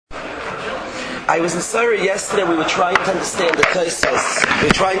I was in Surrey yesterday. We were trying to understand the Tosfos.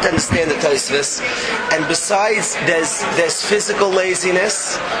 And besides, there's physical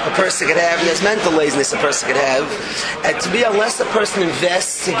laziness a person could have, and there's mental laziness a person could have. And unless a person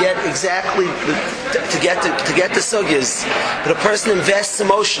invests to get exactly to get the sugyas, but a person invests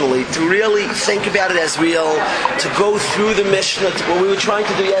emotionally to really think about it as real, to go through the Mishnah. What we were trying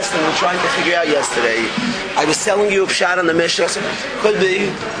to do yesterday, we were trying to figure out yesterday. I was telling you a shot on the Mishnah. Could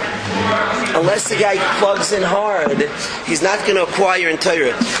be. Unless the guy plugs in hard, he's not going to acquire in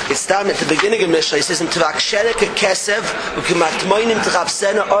Torah. It's down at the beginning of Mishnah. He says, to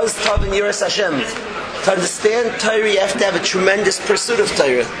understand Torah, you have to have a tremendous pursuit of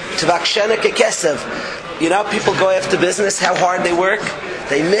Torah. You know, people go after business, how hard they work.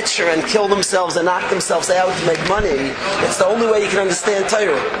 They mitcher and kill themselves and knock themselves out to make money. It's the only way you can understand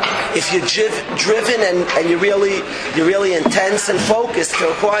Torah. If you're driven and you're really intense and focused to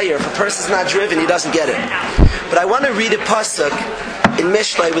acquire, if a person's not driven, he doesn't get it. But I want to read a pasuk in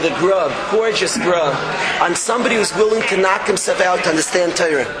Mishlei with a grub, gorgeous grub, on somebody who's willing to knock himself out to understand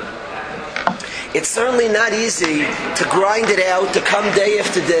Torah. It's certainly not easy to grind it out, to come day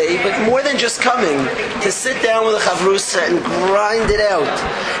after day, but more than just coming, to sit down with a chavrusa and grind it out,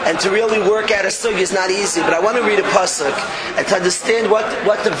 and to really work out a sugi is not easy. But I want to read a pasuk and to understand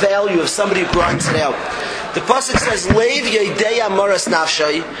what the value of somebody who grinds it out. The pasuk says, "Leiv yedei maras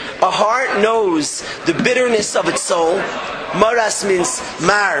nafshay." A heart knows the bitterness of its soul. Maras means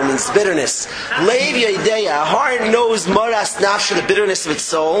bitterness. Leiv yedei, a heart knows maras nafshay, the bitterness of its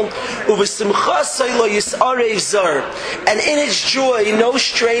soul. Uvesimchasay lo yisarev zar, and in its joy, no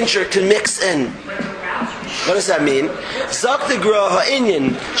stranger can mix in. What does that mean? Zak the gra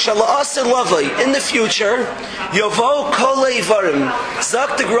ha'inyan shala'asir lavai. In the future, yovo kolei varim.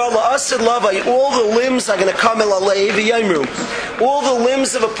 Zak the gra la'asir lavai. All the limbs are going to come el alei v'yamru. All the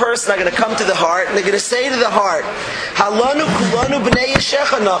limbs of a person are going to come to the heart, and they're going to say to the heart, Halanu kulanu b'nei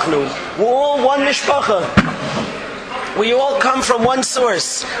yeshecha nachnu. We're all one mishpacha. We all come from one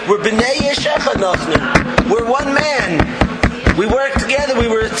source. We're b'nei yeshecha nachnu. We're one man. We work together. We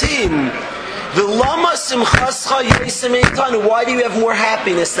were a team. Why do you have more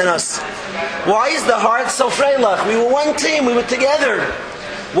happiness than us? Why is the heart so freilach? We were one team, we were together.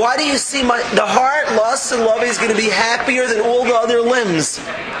 Why do you see the heart, lust and love is going to be happier than all the other limbs?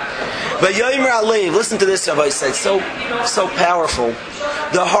 But Yomer Alev, listen to this, Rabbi said, so powerful.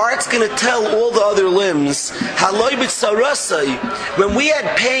 The heart's going to tell all the other limbs, when we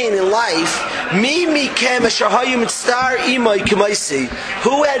had pain in life,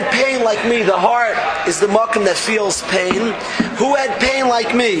 who had pain like me? The heart is the makom that feels pain. Who had pain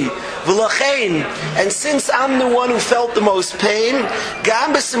like me? And since I'm the one who felt the most pain,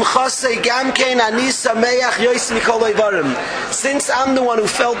 since I'm the one who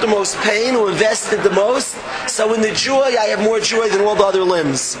felt the most pain, who invested the most, so in the joy I have more joy than all the other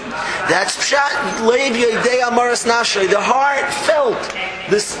limbs. That's pshat. The heart felt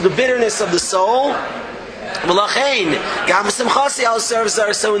the bitterness of the soul.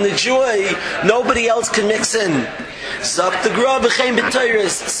 So in the joy, nobody else can mix in. So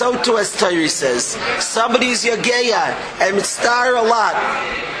too as Torah says, somebody's yageya and mitzvah a lot.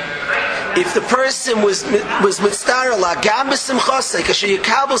 If the person was mitzvah a lot, gam b'simchasei, kasher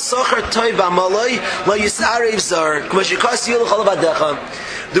yikabel socher toy b'amaloi lo yisarev zar, k'masher kas yilach al vadecha.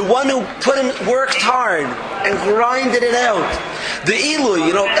 The one who worked hard and grinded it out. The Ilu,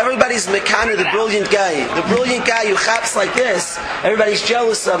 everybody's mekana, the brilliant guy who chaps like this, everybody's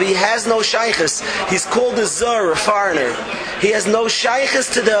jealous of. He has no shaykhs. He's called a zar, a foreigner. He has no shaykhs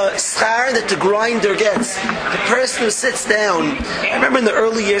to the schar that the grinder gets. The person who sits down. I remember in the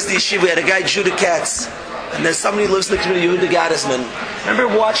early years of the yeshiva, we had a guy, Judah Katz, and then somebody lives next to Yehuda Gadisman. I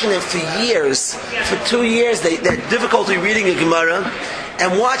remember watching them for 2 years. They had difficulty reading a Gemara.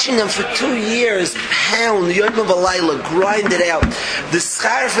 And watching them for 2 years pound the Yom V'Layla, grind it out. The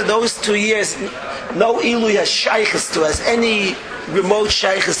schar for those 2 years, no ilu has shaykhs to us, any remote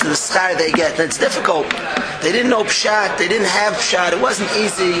shaykhs to the schar they get. And it's difficult. They didn't know pshat, they didn't have pshat, it wasn't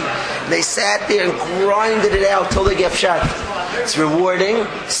easy. They sat there and grinded it out till they get pshat. It's rewarding,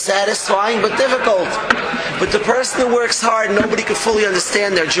 satisfying, but difficult. But the person who works hard, nobody could fully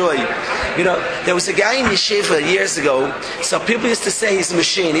understand their joy. There was a guy in yeshiva years ago, so people used to say he's a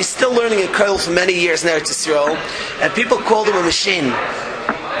machine. He's still learning a koil for many years in Eretz Yisrael, and people called him a machine.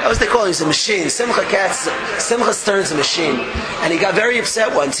 That was they call him, he's a machine. Simcha Stern's a machine. And he got very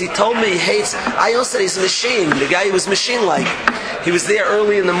upset once. He told me he hates, I also said he's a machine. The guy was machine-like. He was there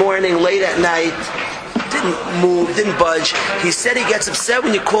early in the morning, late at night, didn't move, didn't budge. He said he gets upset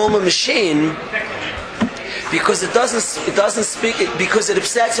when you call him a machine because it doesn't speak, because it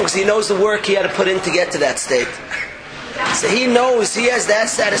upsets him, because he knows the work he had to put in to get to that state. So he knows, he has that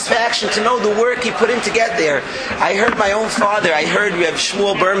satisfaction to know the work he put in to get there. I heard my own father, I heard Reb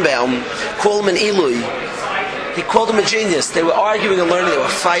Shmuel Birnbaum call him an Eloi. He called him a genius. They were arguing and learning, they were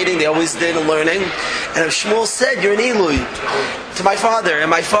fighting, they always did, and learning. And Reb Shmuel said, "You're an Eloi," to my father, and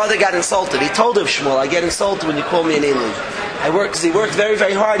my father got insulted. He told Reb Shmuel, "I get insulted when you call me an Eloi." Because he worked very,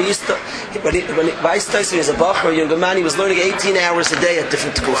 very hard. He used to, when he was a Bachar, a younger man, he was learning 18 hours a day at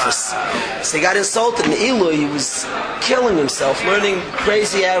different kufas. So he got insulted, and Eloi, he was killing himself, learning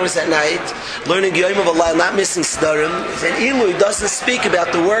crazy hours at night, learning Yom of Allah, not missing Sdarim. And Eloi doesn't speak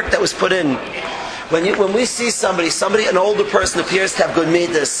about the work that was put in. When we see somebody, an older person appears to have good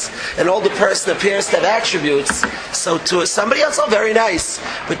midas, an older person appears to have attributes, so to somebody else, very nice.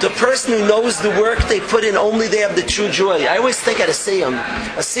 But the person who knows the work they put in, only they have the true joy. I always think at a siyum.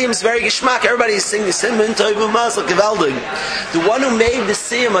 A siyum is very geschmack. Everybody is singing the siyum, the one who made the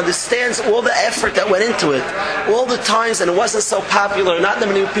siyum understands all the effort that went into it, all the times, and it wasn't so popular, not that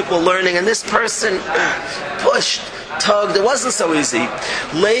many people were learning, and this person pushed, tugged, it wasn't so easy.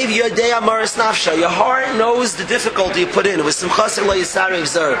 Leiv yodei amaris nafsha. Your heart knows the difficulty you put in.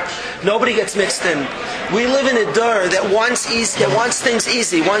 Nobody gets mixed in. We live in a dur that wants things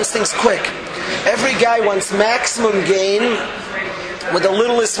easy, wants things quick. Every guy wants maximum gain with the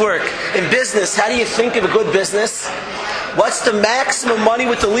littlest work. In business, how do you think of a good business? What's the maximum money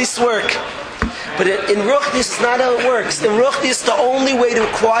with the least work? But in Ruchdis, it's not how it works. In Ruchdis, the only way to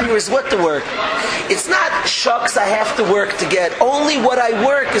acquire is what to work. It's not shucks I have to work to get. Only what I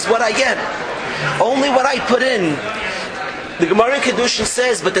work is what I get. Only what I put in. The Gemara in Kedushin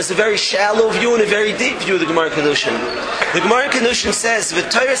says, but there's a very shallow view and a very deep view of the Gemara in Kedushin. The Gemara in Kedushin says,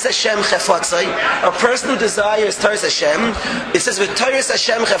 V'toyres Hashem chefotzai, a person who desires Toyres Hashem, it says, V'toyres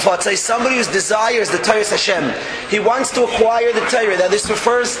Hashem chefotzai, somebody who desires the Toyres Hashem. He wants to acquire the Torah. Now this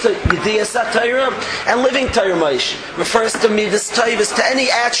refers to Yediyas HaTorah and living Torah Maish. Refers to Midas Toivas, to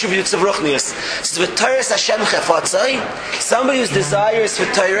any attributes of Ruchnius. It says, V'toyres Hashem chefotzai, somebody who desires for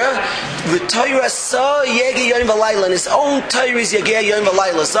Torah, V'toyres sa yegi yom v'layla, in his own Torah is Yagiyah Yom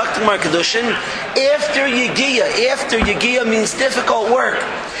V'Layla. Zakt Gemara Kedushin. After Yagiyah means difficult work.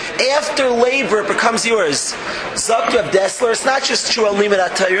 After labor, it becomes yours. Zakt Rav Dessler. It's not just true on Limud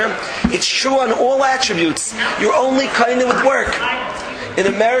HaTorah. It's true on all attributes. You're only kind of with work. In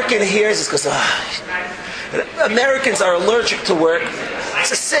American hears this goes. Americans are allergic to work.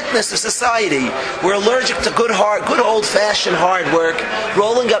 It's a sickness of society. We're allergic to good old-fashioned hard work,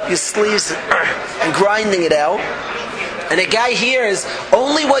 rolling up your sleeves and grinding it out. And a guy hears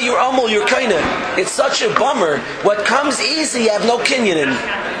only what you're you're kinda. It's such a bummer. What comes easy, you have no kinyan in.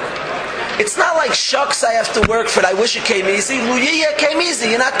 It's not like shucks I have to work for it. I wish it came easy. Luyiya came easy.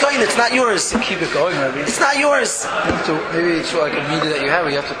 You're not kinda. It's not yours. Keep it going, Rabbi. It's not yours. Maybe it's like a media that you have.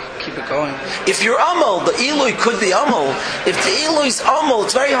 You have to keep it going. If you're the Eloi could be If the Eloi's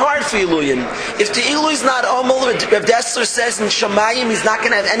it's very hard for Eloim. If the Eloi's not Rav Dessler says in Shemayim, he's not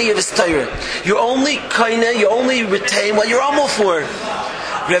going to have any of his Torah. You only retain what you're for.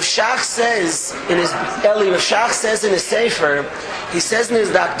 Rav Shach says in his Sefer, he says in his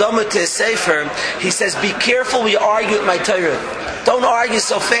Dakdama to his Sefer, he says, be careful when you argue with my Torah. Don't argue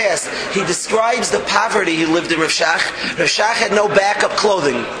so fast. He describes the poverty he lived in Rav Shach. Rav Shach had no backup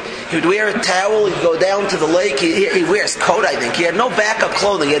clothing. He would wear a towel, he'd go down to the lake, he wears coat, I think. He had no backup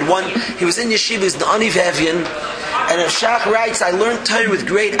clothing. He was in yeshiva, he was the Aniv and Rav Shach writes, I learned Torah with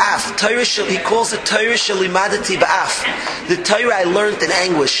great af. He calls it Torah shelimadati ba'af. The Torah I learned in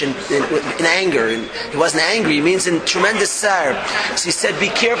anguish, in anger. And he wasn't angry, he means in tremendous sorrow. So he said, be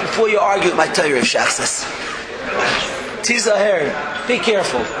careful before you argue with my Torah, Rav Shach says. Tizaher, be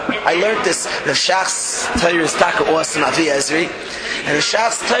careful. I learned this. Rav Shach's Torah is taka awesome, Avi Ezri. And Rav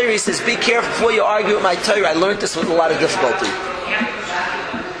Shach's Torah, he says, be careful before you argue with my Torah. I learned this with a lot of difficulty.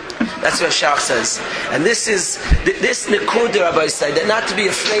 That's what Shach says. And this Nekuda, Rabbi said, that not to be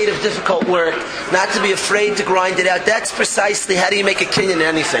afraid of difficult work, not to be afraid to grind it out. That's precisely how do you make a kinyan in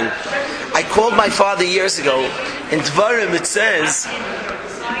anything. I called my father years ago. In Dvarim it says,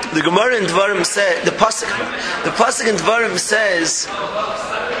 the Gemara in Dvarim says, the Pasuk in Dvarim says,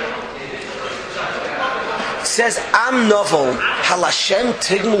 Am novel, halashem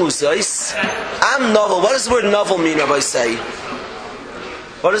tigmul uzais. Am novel. What does the word novel mean, Rabbi say?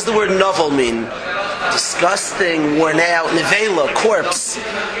 What does the word novel mean? Disgusting, worn out, nevela, corpse.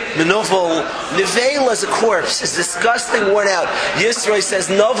 The novel, nevela is a corpse. It's disgusting, worn out. Yisro says,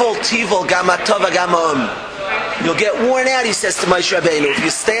 novel tivol gamatova gamam. You'll get worn out, he says to Moshe Rabbeinu. If you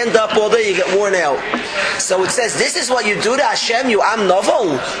stand up all day, you get worn out. So it says, this is what you do to Hashem, you am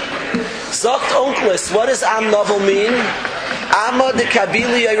novel. Zogt Onklis, what does Am Novel mean? Amma de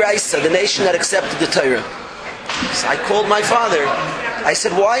Kabili Yoraisa, the nation that accepted the Torah. So I called my father. I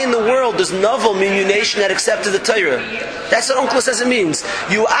said, why in the world does Novel mean you nation that accepted the Torah? That's what Uncle says it means.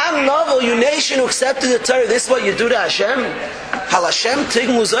 You Am Novel, you nation who accepted the Torah. This is what you do to Hashem? Hal Hashem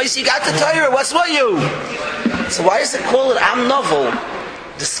Tigmu Zois, you got the Torah. What's what you? So why does it call it Am Novel?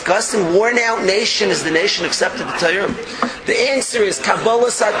 Disgusting, worn out nation is the nation accepted the Torah. The answer is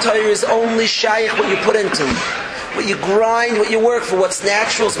Kabbalah Torah is only shaykh what you put into. What you grind, what you work for. What's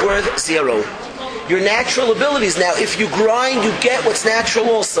natural is worth zero. Your natural abilities now, if you grind, you get what's natural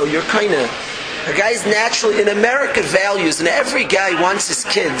also. You're kind of... A guy's naturally... In American values, and every guy wants his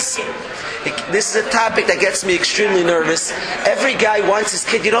kids. This is a topic that gets me extremely nervous. Every guy wants his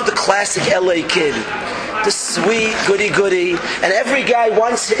kid. You know the classic LA kid? The sweet, goody-goody. And every guy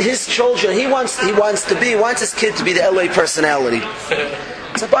wants his children. He wants his kid to be the LA personality.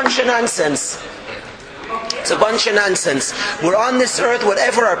 It's a bunch of nonsense. It's a bunch of nonsense. We're on this earth,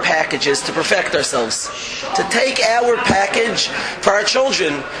 whatever our package is, to perfect ourselves. To take our package for our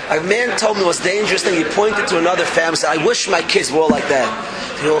children. A man told me the most dangerous thing. He pointed to another family and said, I wish my kids were all like that.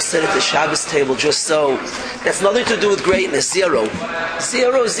 They all sit at the Shabbos table just so. That's nothing to do with greatness. Zero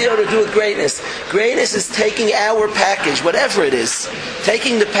to do with greatness. Greatness is taking our package, whatever it is.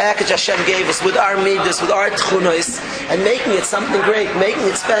 Taking the package Hashem gave us with our Midos, with our tchunos, and making it something great, making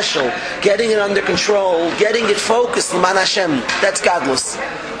it special, getting it under control, getting it focused, L'man Hashem. That's godless.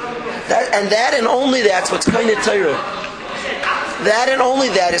 That and only that's what's kind of Torah. That and only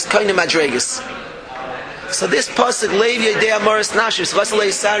that is kind of Madregas. So this pasuk Lev Yedei Amoris Nashis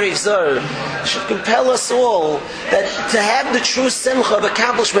Vasalei Sari Zor should compel us all that to have the true simcha of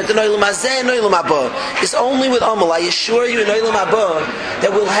accomplishment in Olam Hazeh and Olam Haba is only with Amal. I assure you in Olam Haba that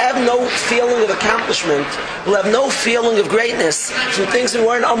we'll have no feeling of accomplishment, we'll have no feeling of greatness from things we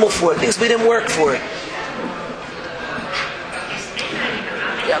weren't Amal for, things we didn't work for.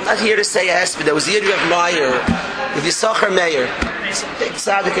 I'm not here to say but there was Yid Rav Meyer, with Yisachar Meir. He's a big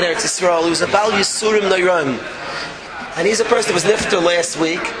tzaddik in Eretz Yisrael. He was a Bal Yisurim Noiram. And he's a person that was nifter last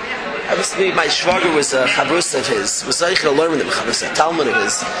week. Obviously, my shvager was a chavrus of his. Was Zeicher to learn with him, a Talmud of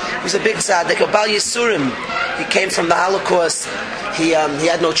his. He was a big tzaddik, a Bal Yisurim. He came from the Holocaust. He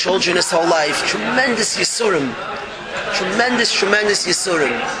had no children his whole life. Tremendous Yisurim. Tremendous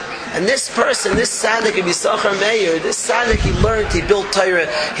Yisurim. And this person, this tzaddik of Yisachar Meir, this tzaddik he learned, he built Torah,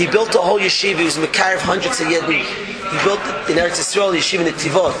 he built a whole yeshiva, he was Mekar of hundreds of Yidden. He built in Eretz Yisrael, yeshiva in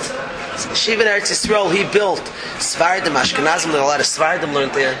Tivot. Yeshiva in Eretz Yisrael, he built Svardim, Ashkenazim, a lot of Svardim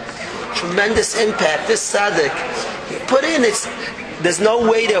learned there. Tremendous impact. This tzaddik, he put in, there's no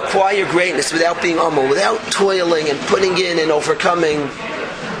way to acquire greatness without being humble, without toiling and putting in and overcoming.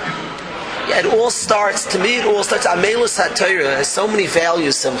 It all starts, Amelus HaTorah has so many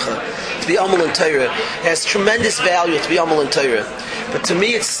values, Simcha, to be Amal in Torah. It has tremendous value to be Amal in Torah. But to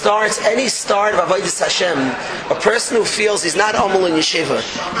me it starts, any start of Avodas Hashem, a person who feels he's not Amal in Yeshiva,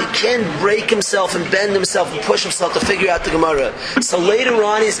 he can't break himself and bend himself and push himself to figure out the Gemara. So later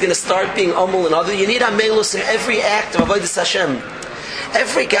on he's going to start being Amal in other. You need Amelus in every act of Avodas Hashem.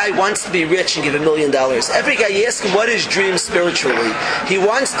 Every guy wants to be rich and give $1 million. Every guy, you ask him what his dream spiritually. He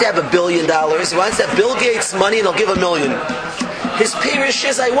wants to have $1 billion. He wants to have Bill Gates' money and he'll give $1 million. His pirish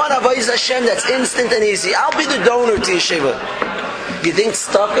is, I want Avodas Hashem that's instant and easy. I'll be the donor to Yeshiva. You think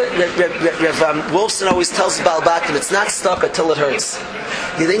stucca? Rev Wolfson always tells the Baal Batim, it's not stucca till it hurts.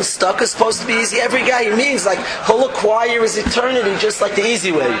 You think stucca is supposed to be easy? Every guy he means like he'll acquire his eternity just like the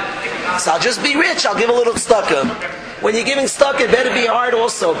easy way. So I'll just be rich, I'll give a little stucca. When you're giving stuck, it better be hard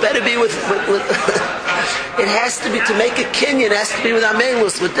also. It better be with it has to be, to make a kinyan, it has to be with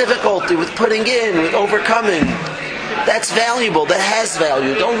amelus, with difficulty, with putting in, with overcoming. That's valuable. That has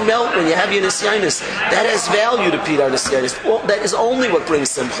value. Don't melt when you have your nisyanis. That has value to Peter nisyanis. Well, that is only what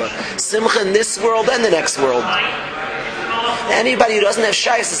brings simcha. Simcha in this world and the next world. Anybody who doesn't have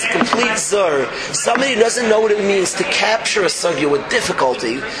shayas is a complete zur. Somebody who doesn't know what it means to capture a sugya with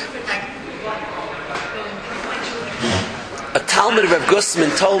difficulty. A Talmud of Rav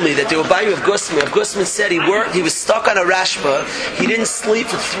Gusman told me that they were by Rav Gusman. Rav Gusman said he was stuck on a rashba. He didn't sleep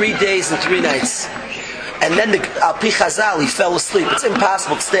for 3 days and 3 nights. And then Al Pi Chazal, he fell asleep. It's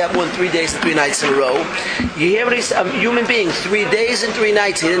impossible to stay up 3 days and 3 nights in a row. You hear what he said? A human being, 3 days and 3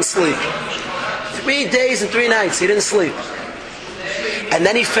 nights, he didn't sleep. 3 days and 3 nights, he didn't sleep. And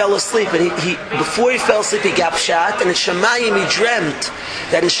then he fell asleep, and he before he fell asleep, he got shot, and in Shemayim he dreamt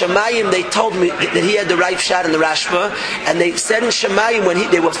that in Shemayim they told me that he had the right shot in the Rashba, and they said in Shemayim when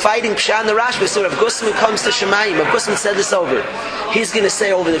they were fighting Pshat in the Rashba, so if Gusman comes to Shemayim, if Gusman said this over, he's going to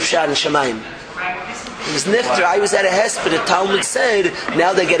say over the Pshat in Shemayim. He was nifter. I was at a hesped. The Talmud said,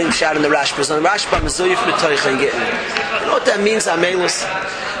 now they're getting shot in the Rashba. On the Rashba, Mezuyif Metoicha getting. You know what that means, Amelus?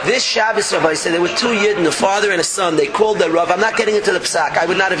 This Shabbos, Rabbi said, there were two Yidden, a father and a son. They called their Rav. I'm not getting into the psak. I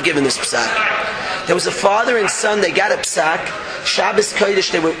would not have given this psak. There was a father and son. They got a psak. Shabbos Kalish,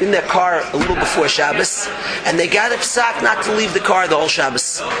 they were in their car a little before Shabbos, and they got a psak not to leave the car the whole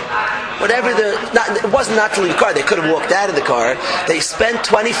Shabbos. It wasn't not to leave the car. They could have walked out of the car. They spent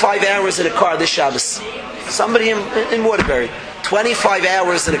 25 hours in a car this Shabbos. Somebody in Waterbury, 25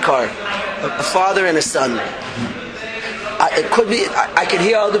 hours in a car. A father and a son. It could be. I could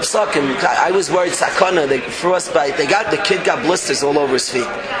hear all the psakim. I was worried sakana. Frostbite. The kid got blisters all over his feet.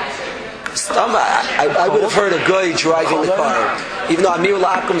 I would have heard a guy driving the car. Even though Amir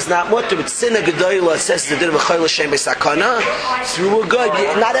Lahakum's not mutter, but Sina Gedoyla says the din of a chayla shem sakana through a guy.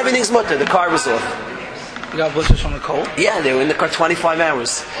 Not everything's mutter. The car was off. You got blisters from the cold? Yeah, they were in the car 25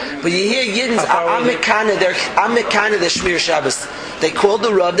 hours. But you hear Yiddins, I'm mekana their Shmir Shabbos. They called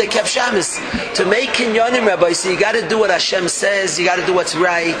the Rav, they kept Shabbos. To make Kinyanim, Rabbi, so you got to do what Hashem says, you got to do what's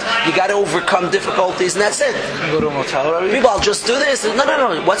right, you got to overcome difficulties, and that's it. You go to a motel, Rabbi? People, I'll just do this.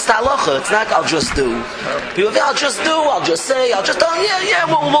 No. What's the halacha? It's not, I'll just do. People think, I'll just do, I'll just say, I'll just,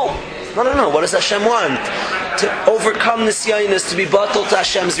 No. What does Hashem want? To overcome the Siyonus, to be bottled to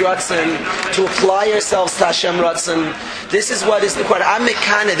Hashem's Ratzon, to apply ourselves to Hashem Ratzon. This is what is required. I'm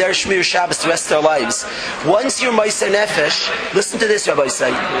mekana their Shmir Shabbos the rest of their lives. Once you're Meiser Nefesh, listen to this, Rabbi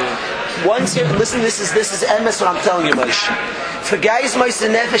say. This is emes what I'm telling you, Moshe. If a guy is Meiser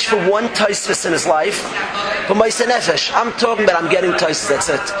Nefesh for one taisvis in his life, but Meiser Nefesh, I'm talking about I'm getting taisvis, that's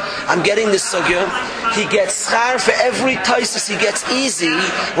it. I'm getting this sugya. He gets schar for every taisvis he gets easy,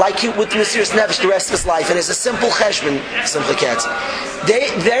 like he with Mesiras Nefesh the rest of his life. And it's a simple cheshbon, simple cats.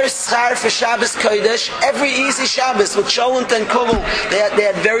 There's schar for Shabbos Kodesh, every easy Shabbos with Sholent and Kugel. They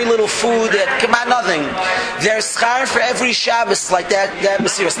had very little food, they had come out nothing. There's schar for every Shabbos like that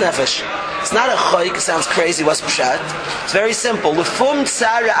Mesiras Nefesh. It's not a chayk, it sounds crazy, what's pshat? It's very simple. Lefum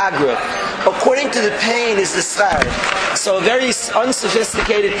tsara agra. According to the pain is the schar. So a very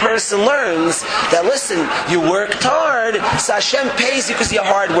unsophisticated person learns that, listen, you worked hard, so Hashem pays you because you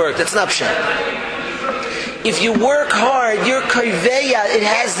hard work. That's not pshat. If you work hard, your kaiveya, it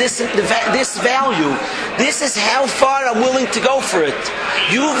has this value. This is how far I'm willing to go for it.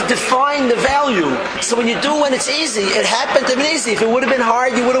 You've defined the value. So when you do when it's easy, it happened to be easy. If it would have been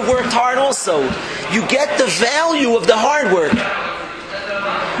hard, you would have worked hard also. You get the value of the hard work.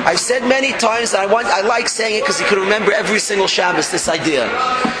 I've said many times, I like saying it because you can remember every single Shabbos this idea.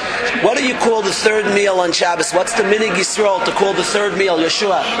 What do you call the third meal on Shabbos? What's the minig Yisrael to call the third meal?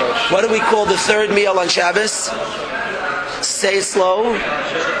 Yeshua. What do we call the third meal on Shabbos? Say it slow.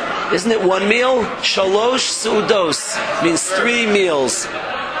 Isn't it one meal? Shalosh sudos means 3 meals.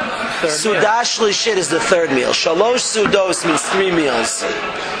 Sudash lishit is the third meal. Shalosh sudos means 3 meals.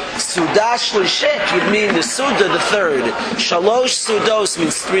 Sudash lishit would mean the suda, the third. Shalosh sudos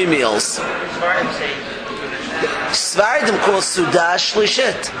means 3 meals. Svardim calls Sudash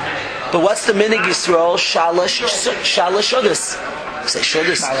Lishit. But what's the minig Yisrael? Shalosh Shudas. Say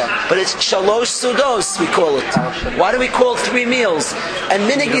Shudas. But it's Shalosh Sudos, we call it. Why do we call it 3 meals? And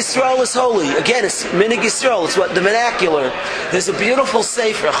minig Yisrael is holy. Again, it's minig Yisrael. It's what the vernacular. There's a beautiful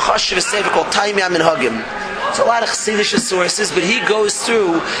sefer, a chashiv sefer called Taimya Minhagim. It's a lot of Chassidish sources, but he goes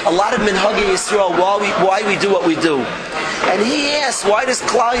through a lot of Minhagi Yisrael, why we do what we do. And he asks, why does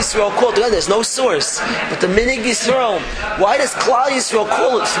Klal Yisrael call it? Well, there's no source. But the Minig Yisrael, why does Klal Yisrael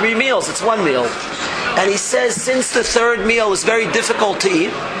call it 3 meals? It's 1 meal. And he says, since the third meal is very difficult to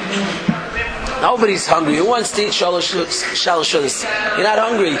eat, nobody's hungry. Who wants to eat shalosh shudas? You're not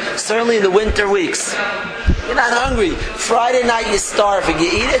hungry. Certainly in the winter weeks. You're not hungry. Friday night you're starving. You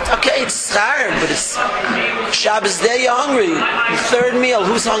eat it? Okay, it's starved, but it's Shabbos day you're hungry. The third meal,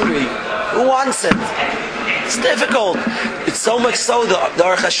 who's hungry? Who wants it? It's difficult. It's so much so the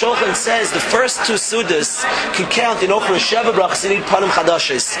Aruch HaShulchan says the first 2 sudas can count, for a Sheva Brachas you need Panim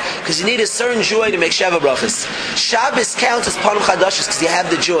Chadashis. Because you need a certain joy to make Sheva Brachas. Shabbos counts as Panim Chadashis because you have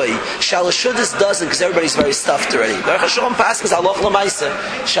the joy. Shalosh Shudas doesn't because everybody's very stuffed already. The Aruch HaShulchan passes Aloch L'maisa.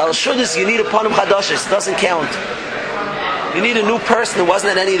 Shalosh Shudas you need a Panim Chadashis. It doesn't count. You need a new person who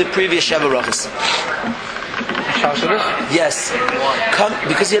wasn't at any of the previous Sheva Brachas. Yes.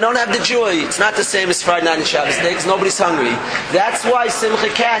 Because you don't have the joy. It's not the same as Friday night and Shabbos day because nobody's hungry. That's why Simcha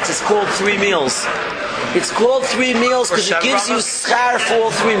Katz is called 3 meals. It's called 3 meals because it gives you schar for all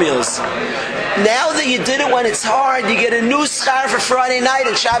 3 meals. Now that you did it when it's hard, you get a new schar for Friday night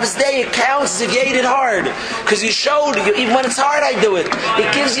and Shabbos day. It counts as if you ate it hard. Because you showed, even when it's hard I do it.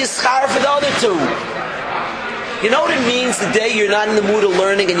 It gives you schar for the other 2. You know what it means the day you're not in the mood of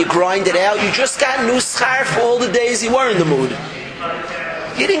learning and you grind it out? You just got new schar for all the days you were in the mood.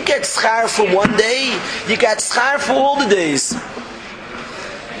 You didn't get schar for one day, you got schar for all the days.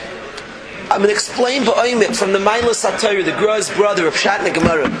 I'm going to explain ba'oimit from the Midos HaTorah, the Gro's brother of Pshat in the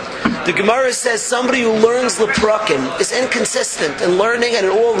Gemara. The Gemara says somebody who learns leprakim is inconsistent in learning and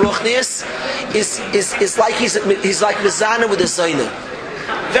in all ruchnius is like he's like mizana with a zayna.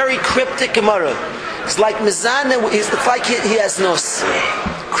 Very cryptic Gemara. It's like mizana. It's like he has nos.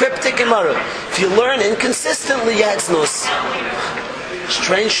 Cryptic Gemara. If you learn inconsistently, you have nos.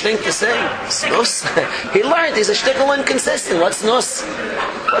 Strange thing to say. Nos. He learned. He's a shtickle inconsistent. What's nos?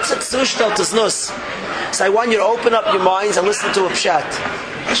 What's a tzushtel to nos? So I want you to open up your minds and listen to a pshat.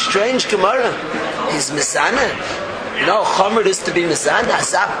 A strange Gemara. He's mizana. You know, chomer is to be mizana.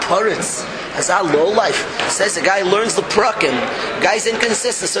 Azah poritz. Azah low life. Says the guy learns the prakim. Guy's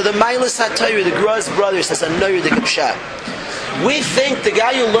inconsistent. So the Midos HaTorah, the Gro's brother, says another the pshat. We think the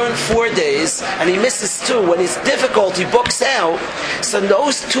guy who learned 4 days and he misses 2, when it's difficult, he books out. So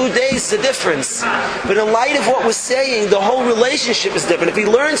those 2 days is a difference. But in light of what we're saying, the whole relationship is different. If he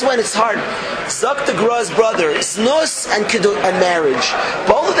learns when it's hard, Zak the Gro's brother, Znus and marriage.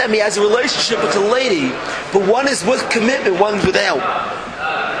 Both of them, he has a relationship with the lady, but one is with commitment, one's without.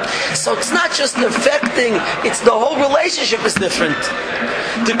 So it's not just affecting, it's the whole relationship is different.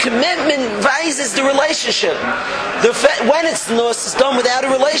 The commitment rises the relationship. When it's nus, it's done without a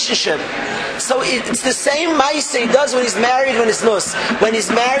relationship. So it's the same maisa he does when he's married, when it's nus. When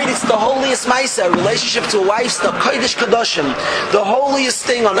he's married, it's the holiest maisa, a relationship to a wife, the kodesh kadoshim, the holiest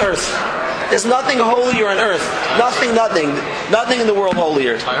thing on earth. There's nothing holier on earth. Nothing in the world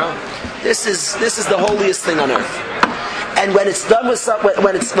holier. This is the holiest thing on earth. And when it's done with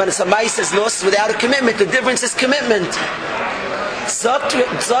when it's a maisa nus without a commitment, the difference is commitment. Zok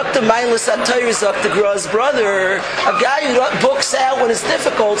the Midos HaTorah, Zok the Gro's brother, a guy who books out when it's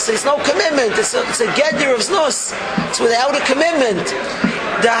difficult, so there's no commitment. It's a geder of znus. It's without a commitment.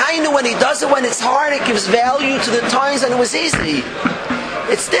 The hainu, when he does it when it's hard, it gives value to the times when it was easy.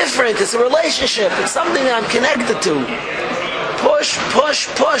 It's different. It's a relationship. It's something that I'm connected to. Push,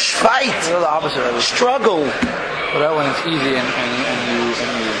 fight. It's the opposite of it. Struggle. But when it's easy and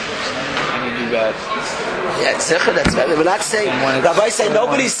you do bad. Yeah, that's better. We're not saying, Rabbi said,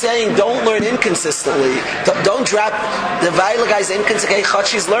 nobody's saying don't learn inconsistently. Don't drop the Vaila guy's inconsistent.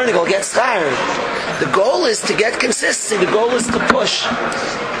 He's learning, he'll get scared. The goal is to get consistency. The goal is to push.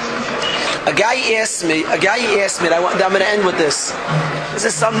 A guy asked me, and I'm going to end with this. This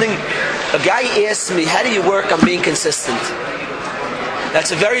is something, a guy asked me, how do you work on being consistent?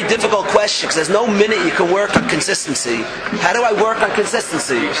 That's a very difficult question because there's no minute you can work on consistency. How do I work on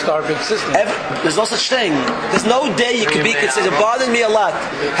consistency? Start being consistent. There's no such thing. There's no day you can be consistent. It bothers me a lot.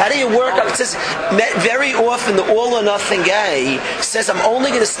 How do you work on consistency? Very often the all or nothing guy says, I'm only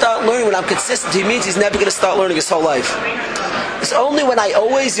going to start learning when I'm consistent. He means he's never going to start learning his whole life. It's only when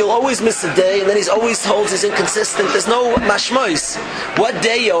you'll always miss a day, and then he's always told he's inconsistent. There's no mashmois. What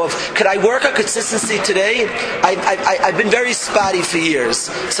day, could I work on consistency today? I've been very spotty for years.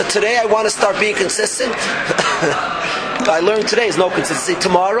 So today I want to start being consistent. I learned today is no consistency.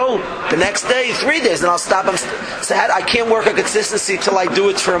 Tomorrow, the next day, 3 days, and I'll stop. So I can't work on consistency till I do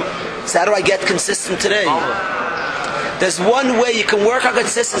it So how do I get consistent today? There's one way you can work on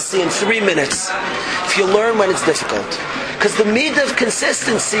consistency in 3 minutes. If you learn when it's difficult. Because the midah of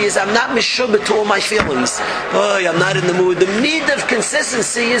consistency is I'm not mishubah to all my feelings. Oh, I'm not in the mood. The midah of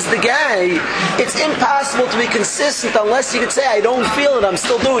consistency is the guy. It's impossible to be consistent unless you can say, I don't feel it, I'm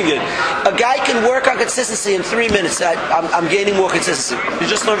still doing it. A guy can work on consistency in 3 minutes. I'm gaining more consistency. You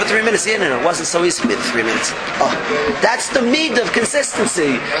just learned for 3 minutes. Yeah, no, it wasn't so easy for me in 3 minutes. Oh, that's the midah of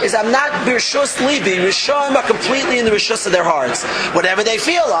consistency. Is I'm not birshus libi. Rishon are completely in the rishus of their hearts. Whatever they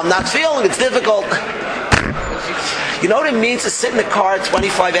feel, I'm not feeling. It's difficult. You know what it means to sit in the car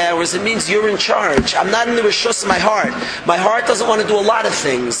 25 hours? It means you're in charge. I'm not in the rishus of my heart. My heart doesn't want to do a lot of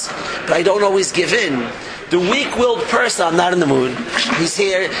things, but I don't always give in. The weak-willed person, I'm not in the mood. He's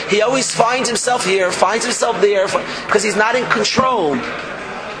here. He always finds himself here, finds himself there, because he's not in control.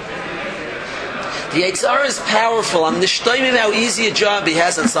 The Yitzhar is powerful. I'm nishtoimim how easy a job he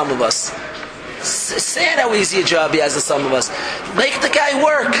has on some of us. Sad how easy a job he has on some of us. Make the guy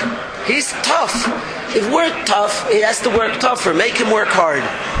work. He's tough. If we're tough, he has to work tougher. Make him work hard.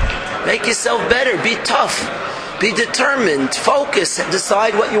 Make yourself better. Be tough. Be determined. Focus.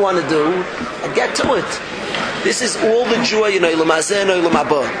 Decide what you want to do and get to it. This is all the joy in Olam Hazeh and Olam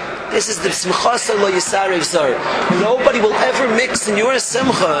Haba. This is the simchas lo yisarev zar. Nobody will ever mix in your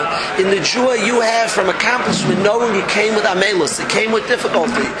simcha in the joy you have from accomplishment, knowing you came with amelus, it came with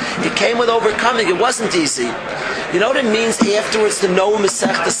difficulty, it came with overcoming. It wasn't easy. You know what it means afterwards to know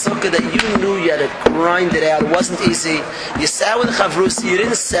Masechta Sukkah, that you knew you had to grind it out. It wasn't easy. You sat with the Chavrusi, you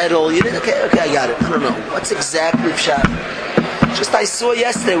didn't settle, you didn't, okay, I got it. I don't know. What's exactly Pshat? Just I saw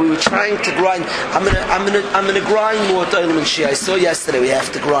yesterday we were trying to grind. I'm gonna grind more Toilim and Shia. I saw yesterday we have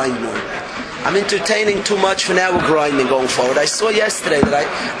to grind more. I'm entertaining too much for now. We're grinding going forward. I saw yesterday that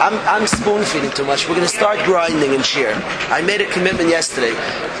I'm spoon feeding too much. We're going to start grinding in Shir. I made a commitment yesterday.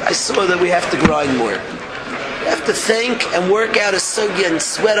 I saw that we have to grind more. We have to think and work out a sugya and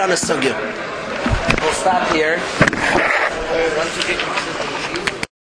sweat on a sugya. We'll stop here.